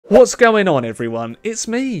What's going on, everyone? It's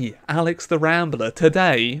me, Alex the Rambler.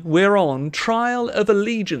 Today, we're on Trial of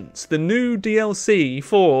Allegiance, the new DLC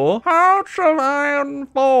for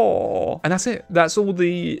HOI4. And that's it. That's all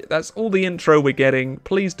the intro we're getting.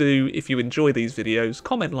 Please do, if you enjoy these videos,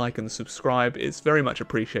 comment, like, and subscribe. It's very much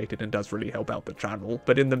appreciated and does really help out the channel.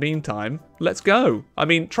 But in the meantime, let's go. I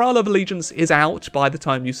mean, Trial of Allegiance is out by the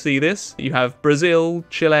time you see this. You have Brazil,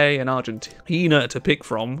 Chile, and Argentina to pick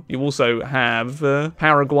from. You also have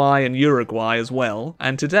Paraguay and Uruguay as well.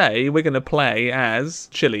 And today we're going to play as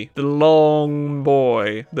Chile, the long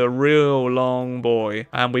boy, the real long boy.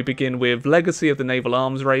 And we begin with Legacy of the Naval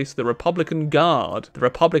Arms Race, the Republican Guard. The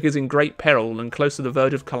Republic is in great peril and close to the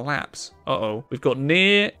verge of collapse. Uh-oh. We've got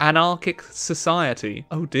near anarchic society.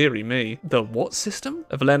 Oh, dearie me. The what system?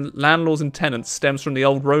 Of landlords and tenants stems from the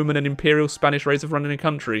old Roman and Imperial Spanish ways of running a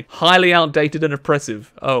country. Highly outdated and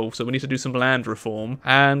oppressive. Oh, so we need to do some land reform.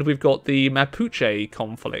 And we've got the Mapuche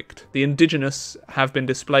conflict. The indigenous have been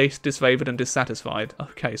displaced, disfavored, and dissatisfied.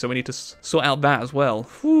 Okay, so we need to sort out that as well.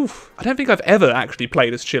 Whew. I don't think I've ever actually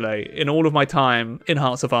played as Chile in all of my time in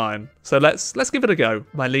Hearts of Iron. So let's give it a go.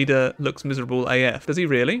 My leader looks miserable AF. Does he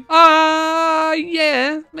really?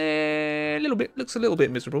 Yeah, a little bit. Looks a little bit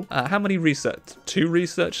miserable. How many research? 2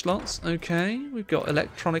 research slots. Okay, we've got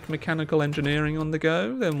electronic mechanical engineering on the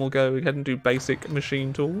go. Then we'll go ahead and do basic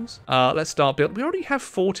machine tools. Let's start build. We already have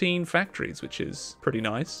 14 factories, which is pretty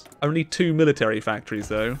nice. Only 2 military factories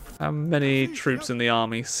though. How many troops in the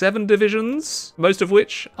army? 7 divisions, most of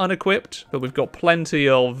which unequipped, but we've got plenty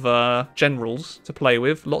of generals to play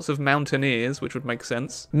with. Lots of mountaineers, which would make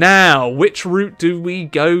sense. Now, which route do we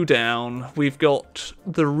go down? We've got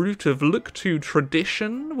the route of look to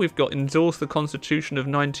tradition. We've got endorse the Constitution of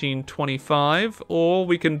 1925, or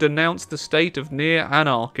we can denounce the state of near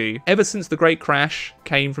anarchy. Ever since the Great Crash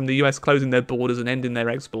came from the US closing their borders and ending their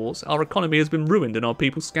exports, our economy has been ruined and our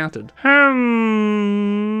people scattered.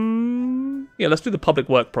 Yeah, let's do the public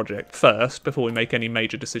work project first before we make any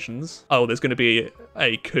major decisions. Oh, there's going to be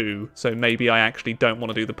a coup, so maybe I actually don't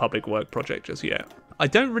want to do the public work project just yet. I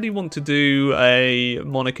don't really want to do a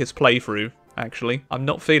monarchist playthrough, actually. I'm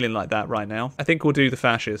not feeling like that right now. I think we'll do the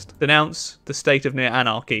fascist. Denounce the state of near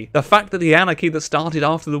anarchy. The fact that the anarchy that started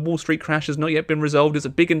after the Wall Street crash has not yet been resolved is a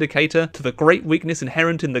big indicator to the great weakness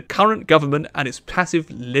inherent in the current government and its passive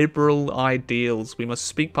liberal ideals. We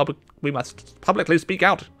must publicly speak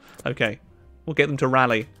out. Okay, we'll get them to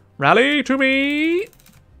rally. Rally to me!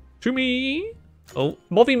 To me! Oh,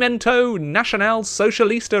 Movimento Nacional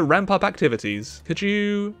Socialista ramp up activities. Could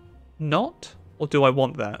you not? Or do I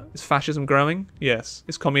want that? Is fascism growing? Yes.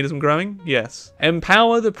 Is communism growing? Yes.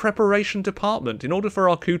 Empower the preparation department. In order for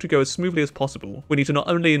our coup to go as smoothly as possible, we need to not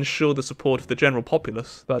only ensure the support of the general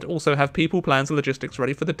populace, but also have people, plans, and logistics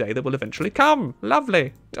ready for the day that will eventually come.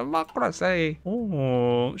 Lovely. Democracy.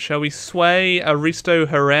 Oh, shall we sway Aristo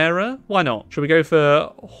Herrera? Why not? Shall we go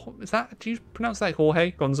for... do you pronounce that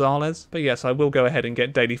Jorge Gonzalez? But yes, I will go ahead and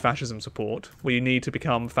get daily fascism support. We need to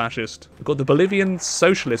become fascist. We've got the Bolivian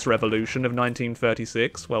Socialist Revolution of 1936.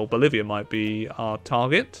 Well, Bolivia might be our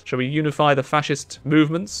target. Shall we unify the fascist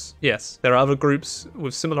movements? Yes. There are other groups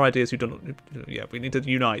with similar ideas who don't... Yeah, we need to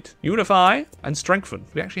unite. Unify and strengthen.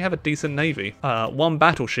 We actually have a decent navy. 1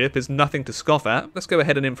 battleship is nothing to scoff at. Let's go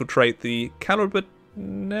ahead and infiltrate the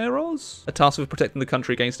Carabineros? A task with protecting the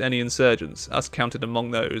country against any insurgents. Us counted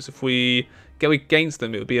among those. If we go against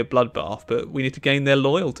them, it would be a bloodbath, but we need to gain their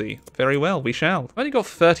loyalty. Very well, we shall. I've only got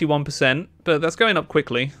 31%, but that's going up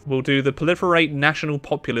quickly. We'll do the proliferate national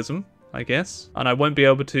populism, I guess. And I won't be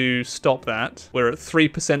able to stop that. We're at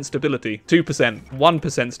 3% stability, 2%,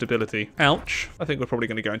 1% stability. Ouch. I think we're probably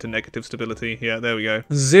going to go into negative stability. Yeah, there we go.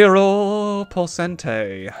 0%.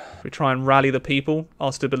 If we try and rally the people,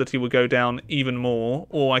 our stability will go down even more.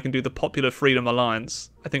 Or I can do the Popular Freedom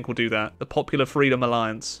Alliance. I think we'll do that. The Popular Freedom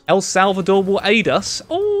Alliance. El Salvador will aid us.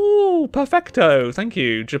 Oh, perfecto. Thank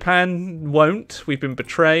you. Japan won't. We've been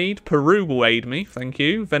betrayed. Peru will aid me. Thank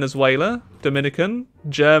you. Venezuela, Dominican,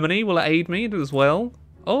 Germany will aid me as well.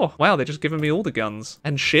 Oh, wow, they're just giving me all the guns.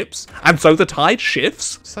 And ships. And so the tide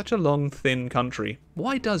shifts. Such a long, thin country.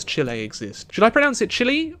 Why does Chile exist? Should I pronounce it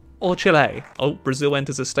Chile or Chile? Oh, Brazil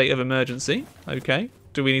enters a state of emergency. Okay.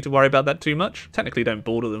 Do we need to worry about that too much? Technically don't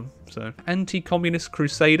border them, so. Anti-communist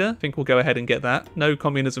crusader. I think we'll go ahead and get that. No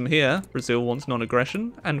communism here. Brazil wants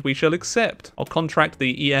non-aggression, and we shall accept. I'll contract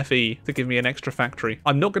the EFE to give me an extra factory.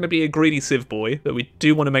 I'm not going to be a greedy civ boy, but we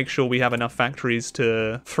do want to make sure we have enough factories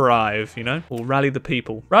to thrive, you know? We'll rally the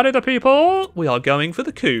people. Rally the people! We are going for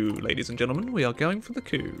the coup, ladies and gentlemen. We are going for the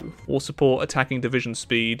coup. War support, attacking division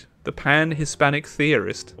speed. The pan-Hispanic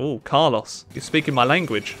theorist. Oh, Carlos. You're speaking my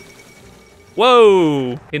language.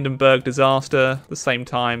 Whoa! Hindenburg disaster, the same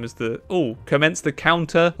time as the... Oh, commence the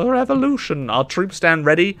counter-revolution. Our troops stand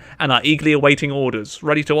ready and are eagerly awaiting orders,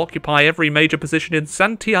 ready to occupy every major position in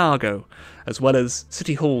Santiago, as well as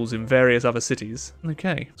city halls in various other cities.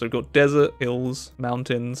 Okay, so we've got desert, hills,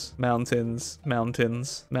 mountains, mountains,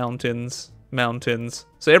 mountains, mountains, mountains.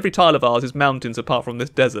 So every tile of ours is mountains apart from this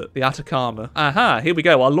desert, the Atacama. Aha, here we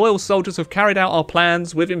go. Our loyal soldiers have carried out our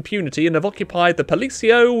plans with impunity and have occupied the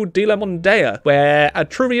Palacio de la Mondea, where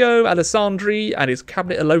Atruvio Alessandri and his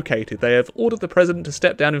cabinet are located. They have ordered the president to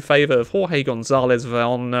step down in favour of Jorge González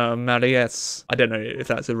von Marias. I don't know if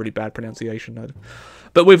that's a really bad pronunciation.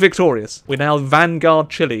 But we're victorious. We now vanguard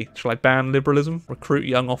Chile. Shall I ban liberalism? Recruit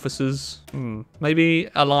young officers? Maybe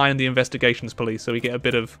align the investigations police so we get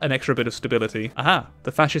an extra bit of stability. Aha,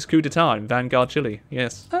 the fascist coup d'etat in vanguard Chile.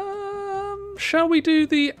 Yes. Shall we do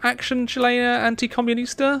the Action Chilena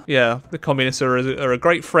Anti-Comunista? Yeah, the communists are a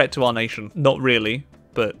great threat to our nation. Not really,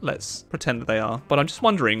 but let's pretend that they are. But I'm just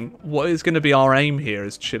wondering, what is going to be our aim here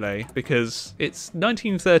as Chile? Because it's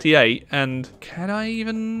 1938, and can I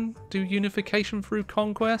even do unification through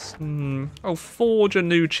conquest? I'll forge a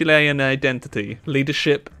new Chilean identity.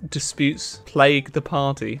 Leadership disputes plague the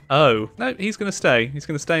party. Oh, no, he's going to stay. He's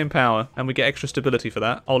going to stay in power, and we get extra stability for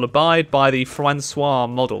that. I'll abide by the Francois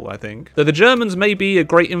model, I think. Though the Germans may be a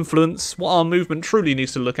great influence, what our movement truly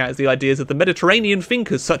needs to look at is the ideas of the Mediterranean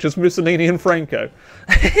thinkers such as Mussolini and Franco.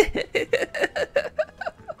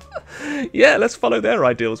 Yeah, let's follow their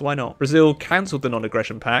ideals, why not? Brazil cancelled the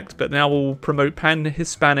non-aggression pact, but now will promote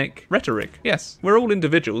pan-Hispanic rhetoric. Yes, we're all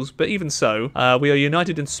individuals, but even so, we are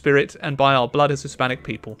united in spirit and by our blood as Hispanic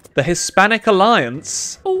people. The Hispanic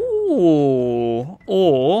Alliance, ooh,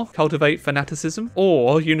 or cultivate fanaticism,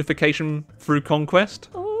 or unification through conquest.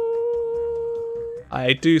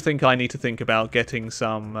 I do think I need to think about getting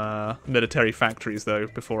some military factories, though,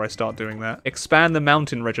 before I start doing that. Expand the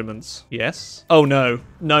mountain regiments. Yes. Oh, no.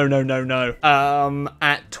 No, no, no, no.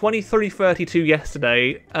 At 23:32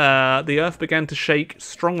 yesterday, the earth began to shake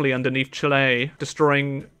strongly underneath Chile,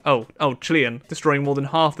 destroying... Chilean, destroying more than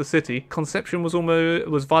half the city. Concepcion was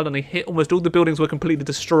violently hit. Almost all the buildings were completely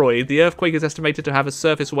destroyed. The earthquake is estimated to have a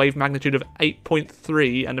surface wave magnitude of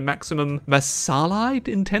 8.3 and a maximum Masalide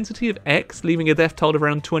intensity of X, leaving a death toll of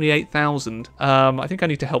around 28,000. I think I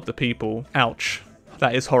need to help the people. Ouch.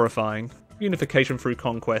 That is horrifying. Unification through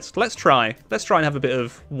conquest. Let's try. Let's try and have a bit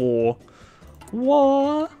of war.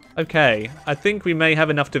 War? Okay, I think we may have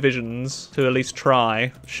enough divisions to at least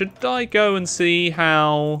try. Should I go and see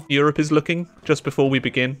how Europe is looking just before we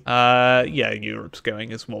begin? Yeah, Europe's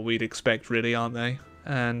going as what we'd expect, really, aren't they?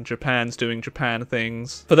 And Japan's doing Japan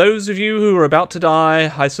things. For those of you who are about to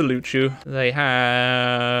die, I salute you. They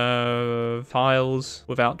have tiles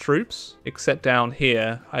without troops, except down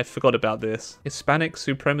here. I forgot about this. Hispanic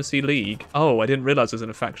Supremacy League. Oh, I didn't realize there's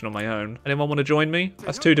a faction on my own. Anyone want to join me?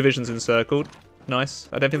 That's 2 divisions encircled. Nice.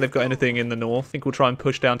 I don't think they've got anything in the north. I think we'll try and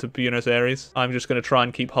push down to Buenos Aires. I'm just going to try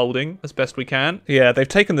and keep holding as best we can. Yeah, they've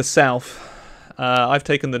taken the south. I've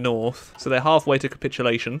taken the north, so they're halfway to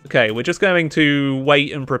capitulation. Okay, we're just going to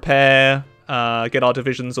wait and prepare, get our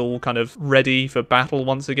divisions all kind of ready for battle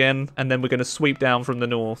once again, and then we're going to sweep down from the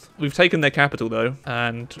north. We've taken their capital, though,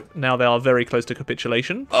 and now they are very close to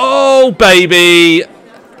capitulation. Oh, baby!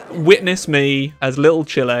 Witness me as little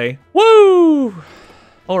Chile. Woo!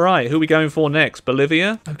 All right, who are we going for next?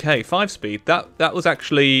 Bolivia? Okay, 5-speed. That was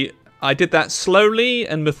actually... I did that slowly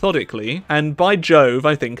and methodically, and by Jove,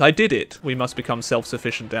 I think I did it. We must become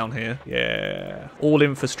self-sufficient down here. Yeah. All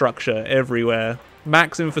infrastructure everywhere.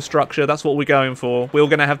 Max infrastructure, that's what we're going for. We're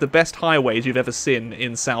going to have the best highways you've ever seen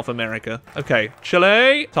in South America. Okay,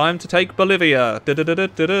 Chile, time to take Bolivia.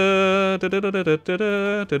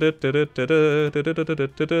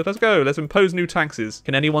 Let's go, let's impose new taxes.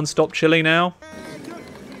 Can anyone stop Chile now?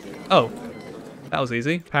 Oh, that was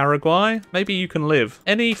easy. Paraguay, maybe you can live.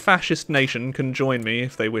 Any fascist nation can join me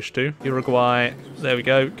if they wish to. Uruguay, there we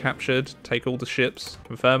go, captured. Take all the ships,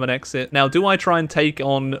 confirm an exit. Now, do I try and take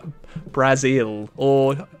on Brazil?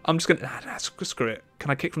 Or I'm just gonna, screw it. Can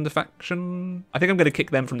I kick from the faction? I think I'm going to kick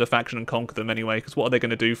them from the faction and conquer them anyway, because what are they going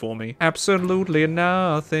to do for me? Absolutely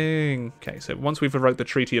nothing. Okay, so once we've evoked the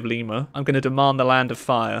Treaty of Lima, I'm going to demand the Land of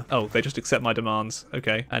Fire. Oh, they just accept my demands.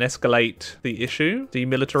 Okay. And escalate the issue.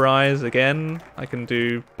 Demilitarize again. I can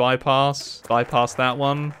do bypass. Bypass that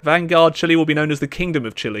one. Vanguard Chile will be known as the Kingdom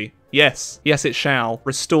of Chile. Yes, yes it shall.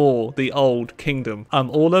 Restore the old kingdom. I'm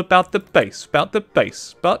all about the base,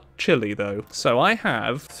 but Chile though. So I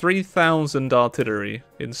have 3,000 artillery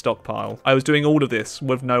in stockpile. I was doing all of this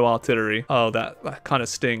with no artillery. Oh, that kind of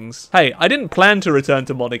stings. Hey, I didn't plan to return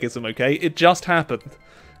to monarchism, okay? It just happened.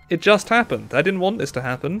 It just happened. I didn't want this to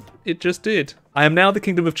happen. It just did. I am now the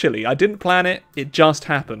Kingdom of Chile. I didn't plan it. It just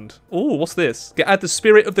happened. Oh, what's this? Add the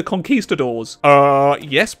spirit of the conquistadors.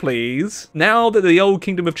 Yes, please. Now that the old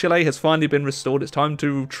Kingdom of Chile has finally been restored, it's time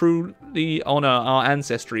to truly honor our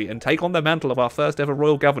ancestry and take on the mantle of our first ever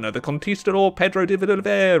royal governor, the conquistador Pedro de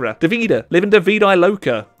Vida. Living de Vida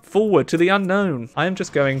Loca. Forward to the unknown. I am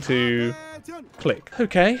just going to click.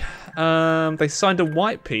 Okay. They signed a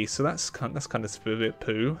white peace, so that's kind of a bit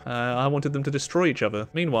poo. I wanted them to destroy each other.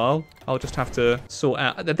 Meanwhile, I'll just have to sort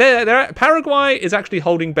out. Paraguay is actually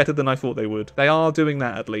holding better than I thought they would. They are doing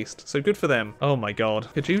that at least, so good for them. Oh my god.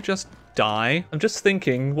 Could you just die? I'm just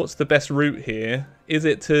thinking, what's the best route here? Is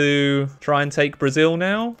it to try and take Brazil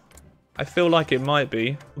now? I feel like it might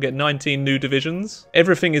be. We'll get 19 new divisions.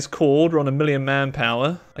 Everything is core. We're on 1 million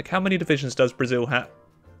manpower. Like, how many divisions does Brazil have?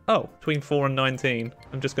 Oh, between 4 and 19.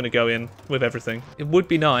 I'm just going to go in with everything. It would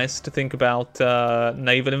be nice to think about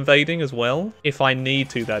naval invading as well. If I need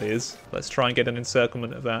to, that is. Let's try and get an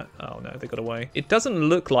encirclement of that. Oh no, they got away. It doesn't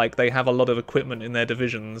look like they have a lot of equipment in their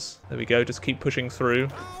divisions. There we go, just keep pushing through.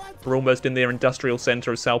 We're almost in their industrial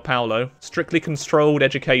centre of Sao Paulo. Strictly controlled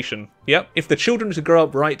education. Yep, if the children are to grow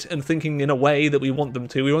up right and thinking in a way that we want them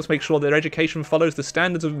to, we want to make sure their education follows the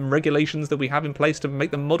standards and regulations that we have in place to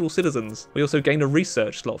make them model citizens. We also gain a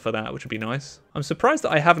research slot for that, which would be nice. I'm surprised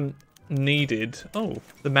that I haven't needed,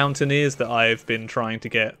 the mountaineers that I've been trying to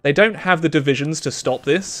get. They don't have the divisions to stop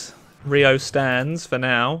this. Rio stands for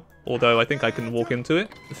now. Although I think I can walk into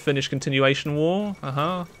it. The Finnish continuation war.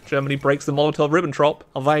 Germany breaks the Molotov-Ribbentrop.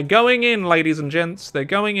 Are they going in, ladies and gents? They're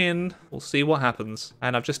going in. We'll see what happens.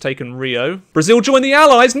 And I've just taken Rio. Brazil joined the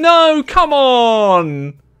Allies! No! Come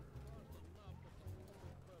on!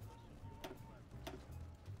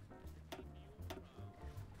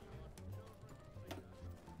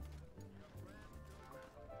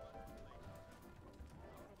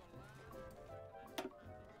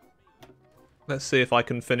 Let's see if I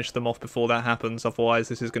can finish them off before that happens, otherwise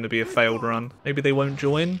this is going to be a failed run. Maybe they won't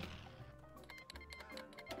join?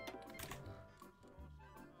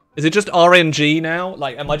 Is it just RNG now?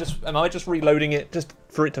 Like, am I just reloading it just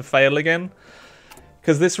for it to fail again?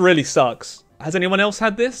 Because this really sucks. Has anyone else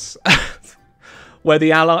had this?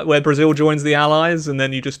 where Brazil joins the Allies and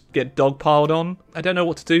then you just get dogpiled on? I don't know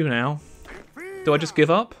what to do now. Do I just give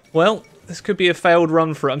up? Well, this could be a failed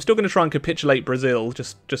run for it. I'm still going to try and capitulate Brazil,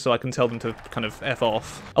 just so I can tell them to kind of F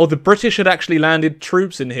off. Oh, the British had actually landed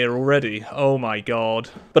troops in here already. Oh my god.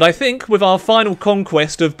 But I think with our final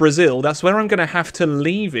conquest of Brazil, that's where I'm going to have to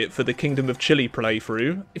leave it for the Kingdom of Chile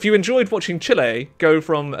playthrough. If you enjoyed watching Chile go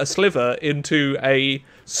from a sliver into a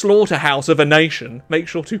slaughterhouse of a nation, make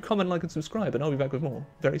sure to comment, like, and subscribe, and I'll be back with more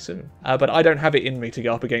very soon. But I don't have it in me to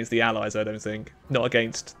go up against the Allies, I don't think. Not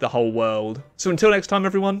against the whole world. So until next time,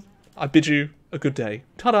 everyone, I bid you a good day.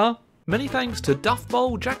 Ta-da! Many thanks to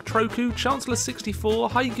Duffbowl, Jack Troku, Chancellor64,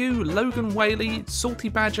 Haigu, Logan Whaley, Salty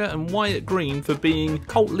Badger and Wyatt Green for being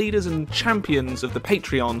cult leaders and champions of the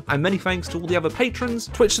Patreon. And many thanks to all the other patrons,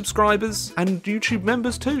 Twitch subscribers and YouTube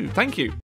members too. Thank you.